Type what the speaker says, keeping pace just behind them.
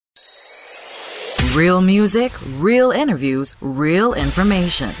Real music, real interviews, real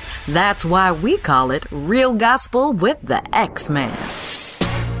information. That's why we call it Real Gospel with the X-Man.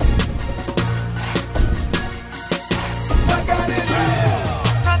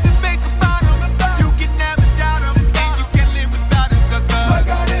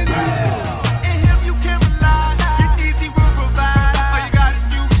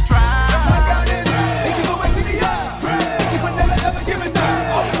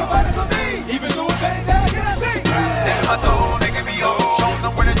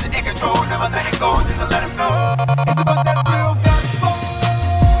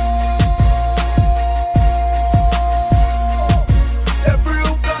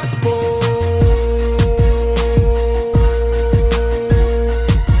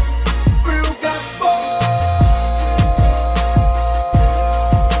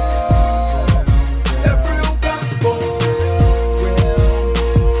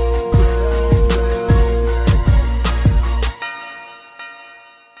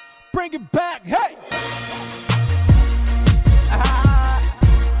 Bring it back, hey!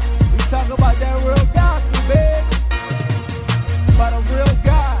 We talk about that real gospel, baby. About a real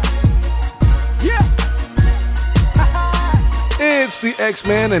God. Yeah! It's the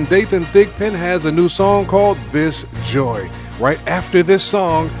X-Man, and Dathan Thigpen has a new song called This Joy. Right after this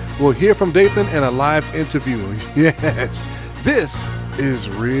song, we'll hear from Dathan in a live interview. Yes, this is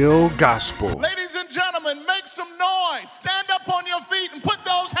Real Gospel. Ladies and gentlemen, make some noise. Stand up on your feet and put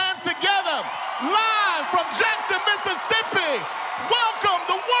those hands together. Live from Jackson, Mississippi, welcome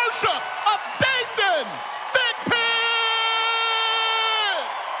the worship of Dathan Thigpen.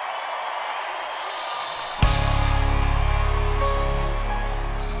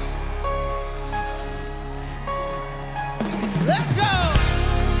 Let's go.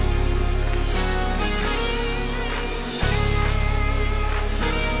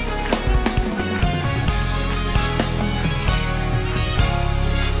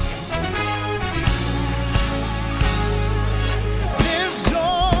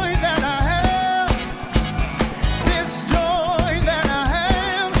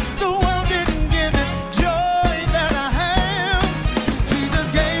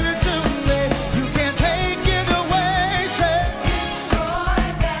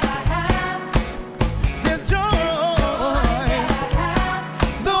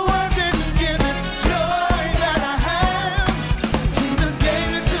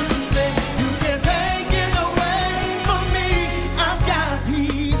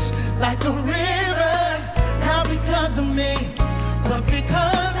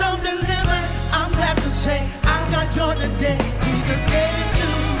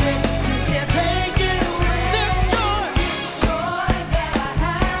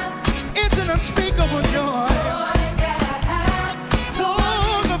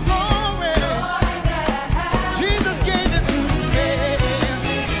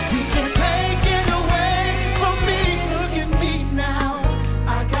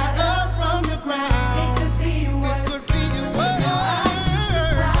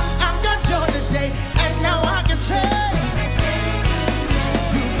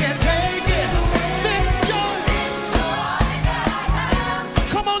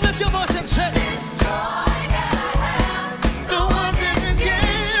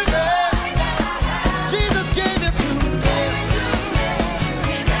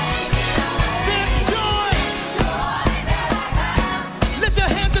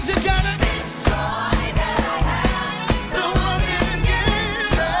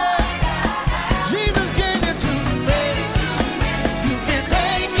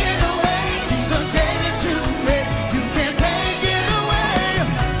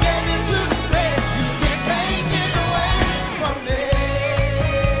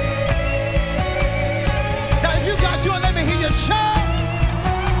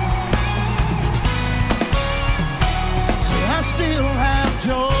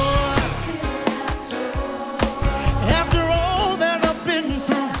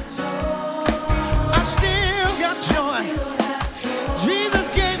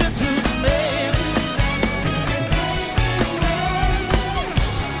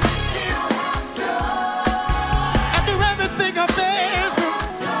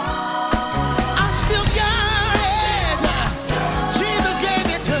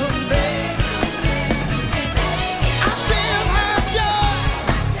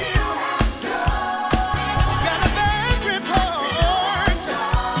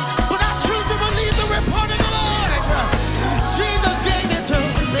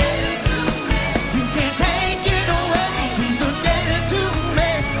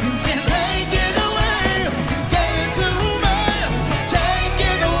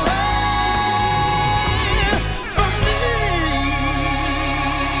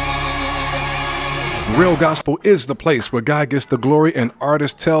 Real Gospel is the place where God gets the glory and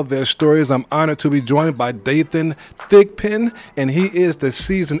artists tell their stories. I'm honored to be joined by Dathan Thigpen, and he is the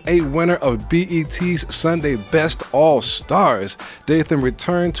Season 8 winner of BET's Sunday Best All Stars. Dathan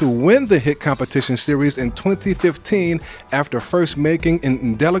returned to win the hit competition series in 2015 after first making an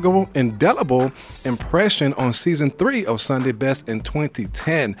indelible impression on Season 3 of Sunday Best in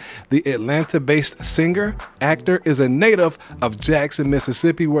 2010. The Atlanta-based singer, actor is a native of Jackson,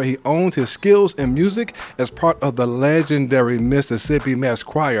 Mississippi, where he honed his skills in music as part of the legendary Mississippi Mass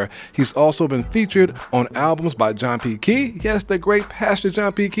Choir. He's also been featured on albums by John P. Key, yes, the great Pastor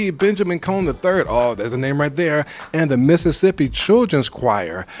John P. Key, Benjamin Cone III, oh, there's a name right there, and the Mississippi Children's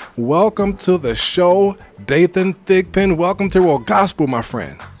Choir. Welcome to the show, Dathan Thigpen. Welcome to Real Gospel, my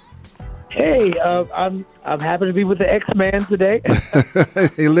friend. Hey, I'm happy to be with the X-Man today.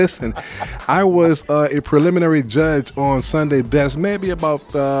 Hey, listen, I was a preliminary judge on Sunday Best maybe about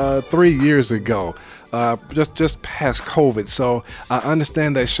 3 years ago, just past COVID. So I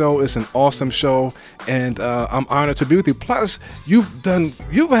understand that show is an awesome show, and I'm honored to be with you. Plus, you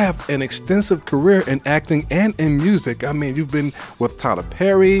have an extensive career in acting and in music. I mean, you've been with Tyler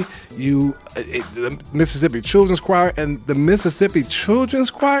Perry, the Mississippi Children's Choir, and the Mississippi Children's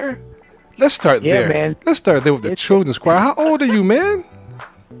Choir. Let's start there. Man. Let's start there with the Children's Choir. How old are you, man?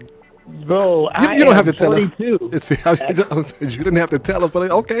 Bro, you don't have to tell 42. us. You didn't have to tell us, but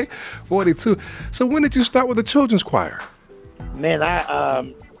okay, 42. So when did you start with the Children's Choir? Man,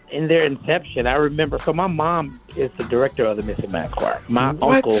 in their inception, I remember. So my mom is the director of the Mississippi Mass Choir. My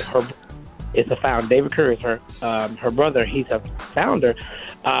uncle, is the founder. David Kerr is her brother. He's a founder.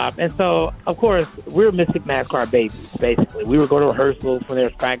 And so, of course, we were Mississippi Mass Choir babies, basically. We would go to rehearsals when they were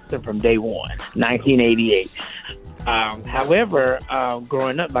practicing from day one, 1988. However,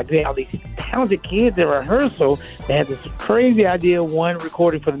 growing up, like, they had all these talented kids at rehearsal. They had this crazy idea, one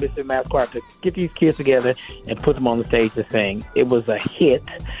recording for the Mississippi Mass Choir, to get these kids together and put them on the stage to sing. It was a hit.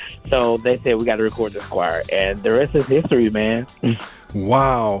 So they said, we got to record this choir. And the rest is history, man.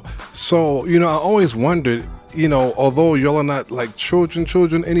 Wow. So, I always wondered, although y'all are not like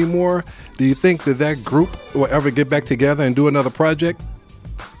children anymore, do you think that group will ever get back together and do another project?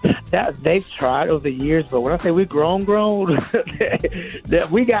 They've tried over the years, but when I say we grown, that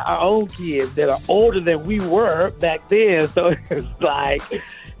we got our own kids that are older than we were back then. So it's like,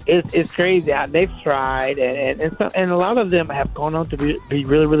 it's crazy. They've tried, and a lot of them have gone on to be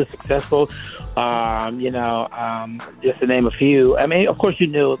really, really successful. Just to name a few. I mean, of course,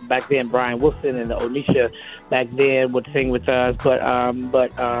 back then Brian Wilson and Onisha back then would sing with us, but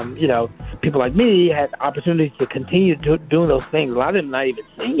people like me had opportunities to continue doing those things. A lot of them not even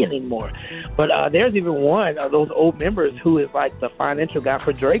singing anymore. But there's even one of those old members who is like the financial guy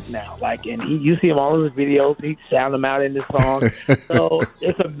for Drake now. Like, and you see him all in his videos. He sound them out in this song. So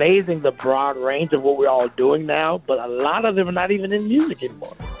it's amazing the broad range of what we're all doing now. But a lot of them are not even in music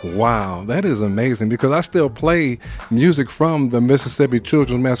anymore. Wow, that is amazing, because I still play music from the Mississippi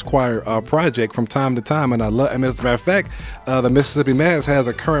Children's Mass Choir project from time to time, and I love. And as a matter of fact, the Mississippi Mass has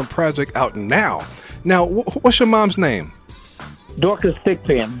a current project out now. Now, what's your mom's name? Dorcas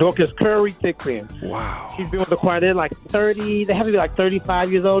Thigpen. Dorcas Curry Thigpen. Wow. She's been with the choir. They're like 30. They have to be like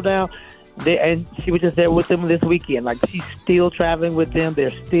 35 years old now. And she was just there with them this weekend. Like, she's still traveling with them.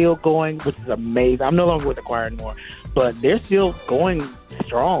 They're still going, which is amazing. I'm no longer with the choir anymore, but they're still going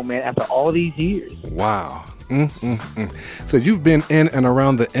strong, man, after all these years. Wow. So you've been in and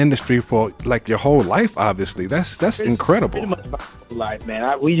around the industry for like your whole life, obviously. That's incredible. Pretty much my whole life, man.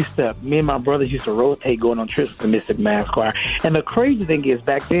 Me and my brothers used to rotate going on trips with the Mississippi Mass Choir. And the crazy thing is,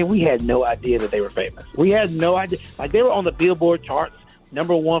 back then, we had no idea that they were famous. We had no idea. Like, they were on the Billboard charts,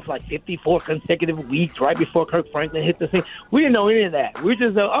 #1 for like 54 consecutive weeks right before Kirk Franklin hit the scene. We didn't know any of that. We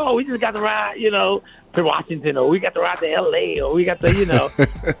just we just got to ride, to Washington, or we got to ride to L.A., or we got to,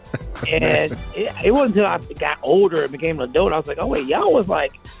 And it wasn't until I got older and became an adult, I was like, oh, wait, y'all was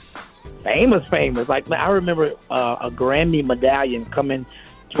like famous. Like, I remember a Grammy medallion coming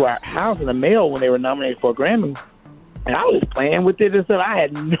to our house in the mail when they were nominated for a Grammy. And I was playing with it and stuff. I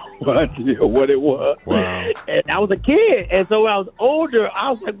had no idea what it was. Wow. And I was a kid. And so when I was older,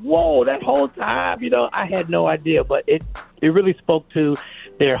 I was like, whoa, that whole time, I had no idea. But it really spoke to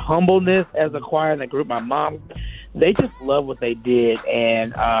their humbleness as a choir and the group. My mom, they just love what they did.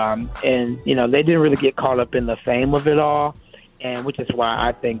 And they didn't really get caught up in the fame of it all. And which is why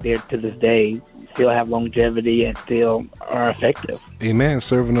I think they're, to this day, still have longevity and still are effective. Amen.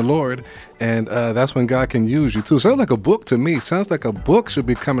 Serving the Lord. And that's when God can use you, too. Sounds like a book to me. Sounds like a book should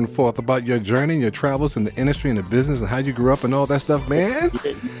be coming forth about your journey, your travels in the industry and the business and how you grew up and all that stuff, man.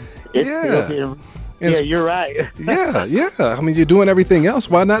 Yeah. And Yeah, you're right. yeah. I mean, you're doing everything else.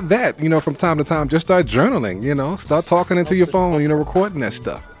 Why not that? From time to time, just start journaling. Start talking into your phone. Recording that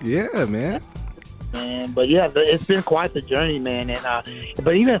stuff. Yeah, man. Man, but yeah, it's been quite the journey, man. And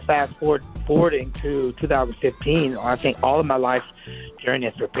but even forwarding to 2015, I think all of my life journey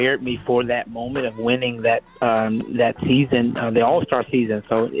has prepared me for that moment of winning that season, the All-Star season.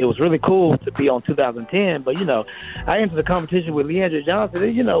 So it was really cool to be on 2010. But I entered the competition with Leandra Johnson.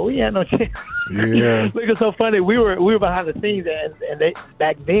 And, we had no chance. Yeah. Look, it's so funny. We were behind the scenes, and they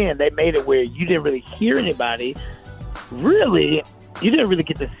back then they made it where you didn't really hear anybody. Really. You didn't really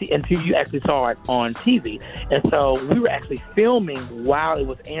get to see until you actually saw it on TV. And so we were actually filming while it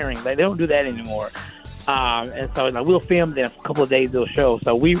was airing. They don't do that anymore. And so we'll film, then a couple of days they'll show.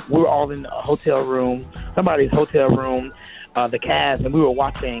 So we were all in a hotel room, somebody's hotel room, the cast, and we were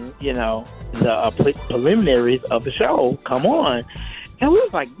watching, the preliminaries of the show come on. And we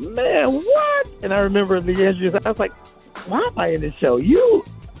was like, man, what? And I remember the interviews, I was like, why am I in this show? You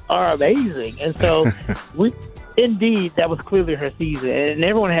are amazing. And so Indeed, that was clearly her season, and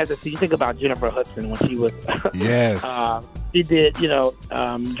everyone has to see. You think about Jennifer Hudson when she was, yes, she did,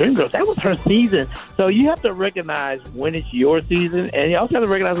 Dreamgirls. That was her season. So you have to recognize when it's your season, and you also have to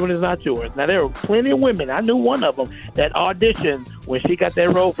recognize when it's not yours. Now there were plenty of women. I knew one of them that auditioned when she got that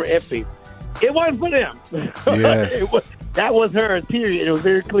role for Effie. It wasn't for them. Yes, that was hers. Period. It was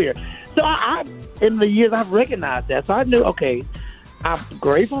very clear. So I in the years I've recognized that. So I knew, okay, I'm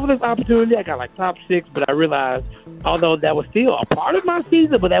grateful for this opportunity. I got like top 6, but I realized, although that was still a part of my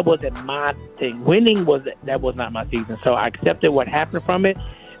season, but that wasn't my thing. Winning was not my season. So I accepted what happened from it,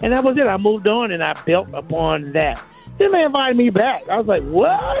 and that was it. I moved on, and I built upon that. Then they invited me back. I was like,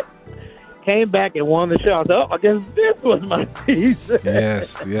 what? Came back and won the show. I thought, I guess this was my season.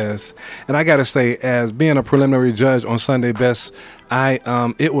 Yes. And I got to say, as being a preliminary judge on Sunday Best,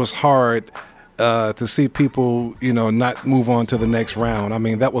 it was hard to see people, not move on to the next round. I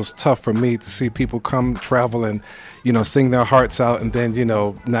mean, that was tough for me to see people come, travel, and, sing their hearts out and then,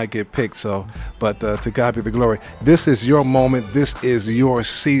 not get picked. So, but to God be the glory. This is your moment. This is your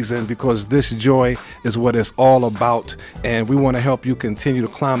season, because this joy is what it's all about. And we want to help you continue to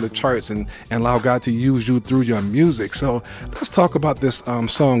climb the charts and allow God to use you through your music. So let's talk about this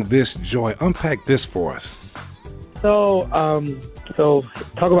song, This Joy. Unpack this for us. So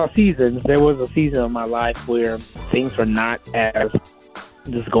talk about seasons. There was a season of my life where things were not as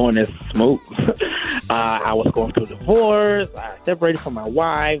just going as smooth. I was going through a divorce. I separated from my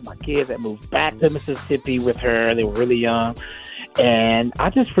wife. My kids had moved back to Mississippi with her. They were really young. And I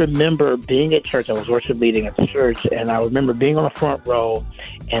just remember being at church. I was worship leading at the church, and I remember being on the front row,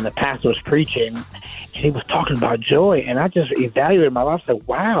 and the pastor was preaching, and he was talking about joy. And I just evaluated my life. I said,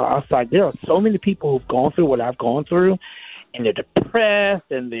 wow. I was like, there are so many people who've gone through what I've gone through, and they're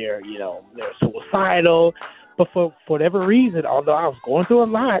depressed, and they're suicidal. But for whatever reason, although I was going through a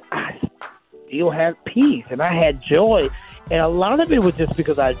lot, I still had peace, and I had joy. And a lot of it was just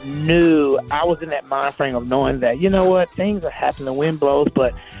because I knew I was in that mind frame of knowing that, things are happening, the wind blows,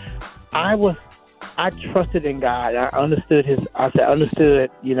 but I trusted in God. I understood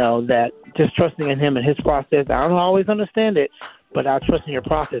that just trusting in Him and His process. I don't always understand it, but I trust in your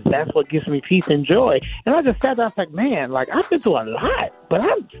process. That's what gives me peace and joy. And I just sat there, I was like, man, I've been through a lot, but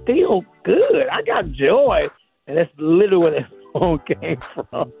I'm still good. I got joy. And that's literally where that song came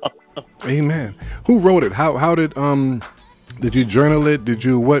from. Amen. Who wrote it? How did you journal it? Did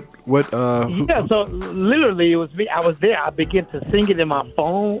you Yeah, so literally it was me. I was there. I began to sing it in my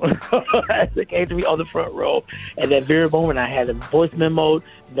phone as it came to me on the front row. At that very moment, I had a voice memo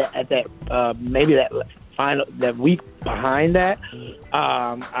that week behind that.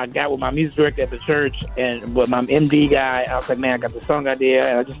 I got with my music director at the church and with my MD guy. I was like, man, I got the song idea,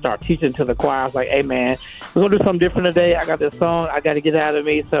 and I just started teaching to the choir. I was like, hey, man, we're gonna do something different today. I got this song. I got to get it out of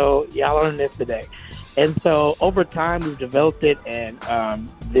me, so y'all learn this today. And so over time, we've developed it, and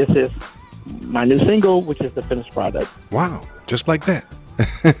this is my new single, which is the finished product. Wow, just like that.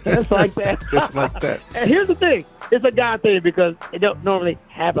 Just like that. Just like that. And here's the thing. It's a God thing because it don't normally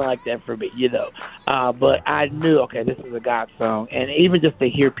happen like that for me, But I knew, okay, this is a God song. And even just to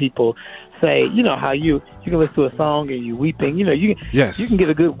hear people say, how you can listen to a song and you weeping, you can get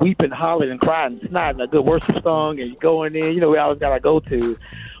a good weeping, hollering, and crying. It's not a good worship song, and you go in there, we always got to go to.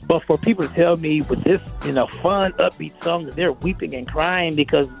 But for people to tell me with this, fun, upbeat song that they're weeping and crying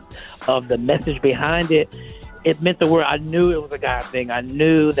because of the message behind it, it meant the world. I knew it was a God thing. I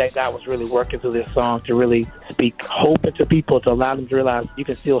knew that God was really working through this song to really speak hope into people, to allow them to realize you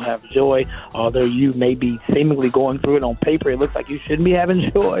can still have joy, although you may be seemingly going through it on paper. It looks like you shouldn't be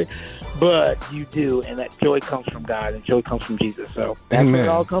having joy, but you do, and that joy comes from God, and joy comes from Jesus. So that's where it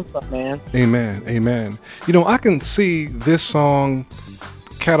all comes from, man. Amen. Amen. You know, I can see this song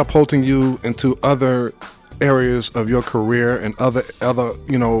catapulting you into other areas of your career and other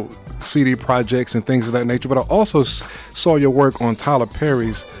CD projects and things of that nature, but I also saw your work on Tyler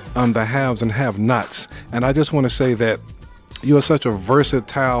Perry's The Haves and Have-Nots, and I just want to say that you are such a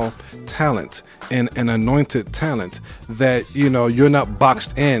versatile talent and an anointed talent that, you're not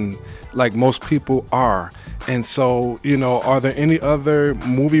boxed in like most people are. And so, are there any other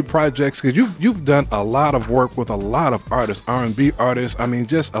movie projects? Because you've done a lot of work with a lot of artists, R&B artists. I mean,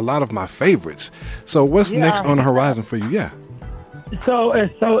 just a lot of my favorites. So what's next on the horizon for you? Yeah. So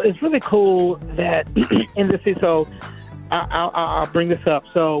it's really cool that in this. So I'll bring this up.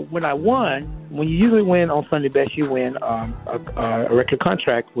 So when you usually win on Sunday Best, you win a record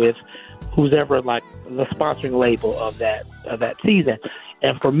contract with who's ever like the sponsoring label of that season.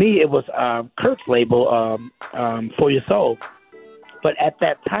 And for me, it was Kurt's label, For Your Soul. But at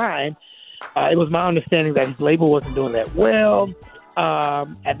that time, it was my understanding that his label wasn't doing that well.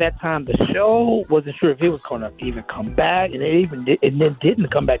 At that time, the show wasn't sure if it was going to even come back, and it then didn't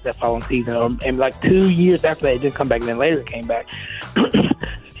come back that following season. And like 2 years after that, it didn't come back, and then later it came back.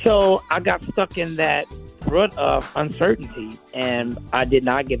 So I got stuck in that rut of uncertainty, and I did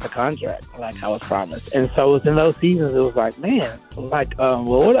not get the contract like I was promised. And so it was in those seasons, it was like, man, well,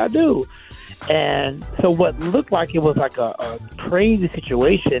 what do I do? And so what looked like it was like a crazy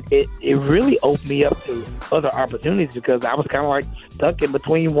situation, it really opened me up to other opportunities, because I was kind of like stuck in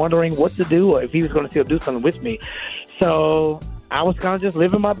between wondering what to do or if he was going to still do something with me. So I was kind of just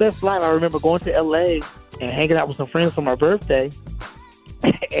living my best life. I remember going to L.A. and hanging out with some friends for my birthday.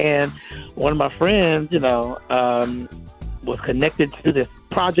 And one of my friends, was connected to this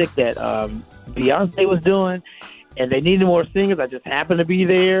project that Beyonce was doing, and they needed more singers. I just happened to be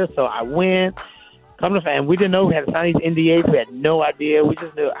there, so I went. Come to find, we didn't know we had to sign these NDAs. We had no idea. We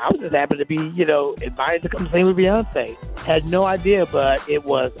just knew I was just happened to be, invited to come sing with Beyonce. Had no idea, but it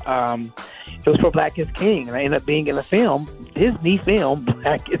was for Black is King, and I ended up being in a film, Disney film,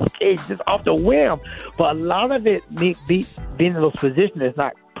 Black is King, just off the whim. But a lot of it, me being in those positions, is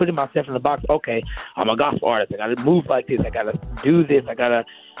not putting myself in the box. Okay, I'm a gospel artist. I got to move like this. I got to do this.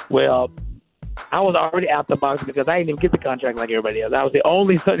 I was already out the box because I didn't even get the contract like everybody else. I was the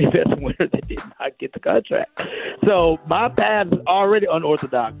only Sunday Best winner that did not get the contract. So my path was already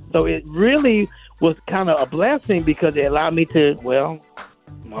unorthodox. So it really was kind of a blessing, because it allowed me to,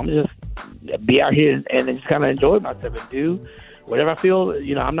 I'm just be out here and just kind of enjoy myself and do whatever I feel.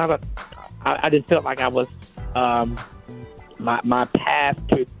 I didn't feel like I was, my path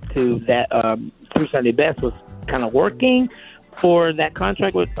to that through Sunday Best was kind of working. For that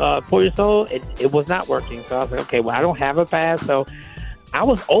contract with For Your Soul, it was not working. So I was like, okay, well, I don't have a pass. So I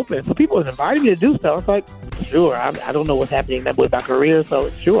was open. So people was inviting me to do stuff. I was like, sure, I don't know what's happening with my career. So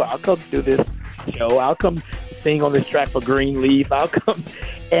sure, I'll come do this show. I'll come sing on this track for Greenleaf. I'll come.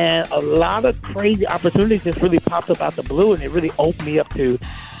 And a lot of crazy opportunities just really popped up out the blue. And it really opened me up to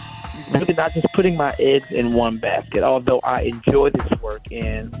really not just putting my eggs in one basket, although I enjoy this work.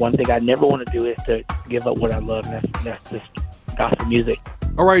 And one thing I never want to do is to give up what I love. And that's just gospel music.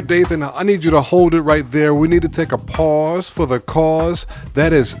 All right, Dathan, I need you to hold it right there. We need to take a pause for the cause.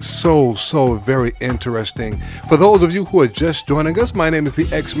 That is so very interesting. For those of you who are just joining us, my name is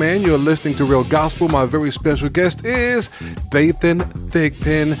the X-Man. You're listening to Real Gospel. My very special guest is Dathan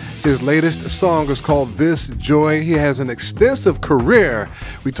Thigpen. His latest song is called This Joy. He has an extensive career.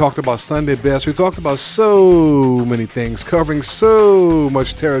 We talked about Sunday Best. We talked about so many things, covering so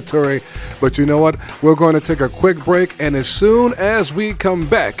much territory. But you know what? We're going to take a quick break, and as soon as we come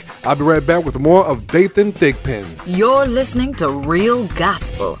back, I'll be right back with more of Dathan Thigpen. You're listening to Real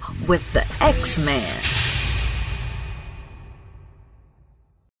Gospel with the X-Man.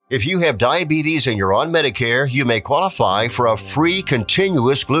 If you have diabetes and you're on Medicare, you may qualify for a free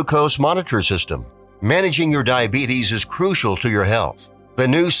continuous glucose monitor system. Managing your diabetes is crucial to your health. The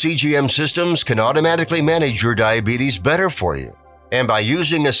new CGM systems can automatically manage your diabetes better for you. And by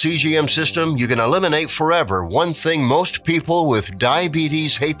using a CGM system, you can eliminate forever one thing most people with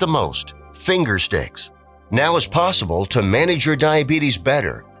diabetes hate the most: finger sticks. Now it's possible to manage your diabetes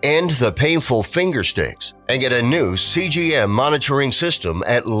better, end the painful finger sticks, and get a new CGM monitoring system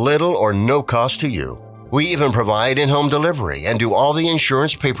at little or no cost to you. We even provide in-home delivery and do all the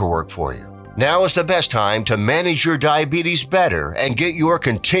insurance paperwork for you. Now is the best time to manage your diabetes better and get your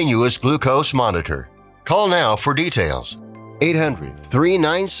continuous glucose monitor. Call now for details.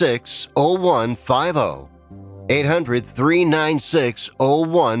 800-396-0150.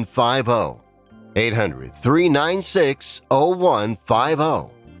 800-396-0150.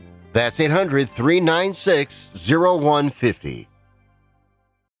 800-396-0150. That's 800-396-0150.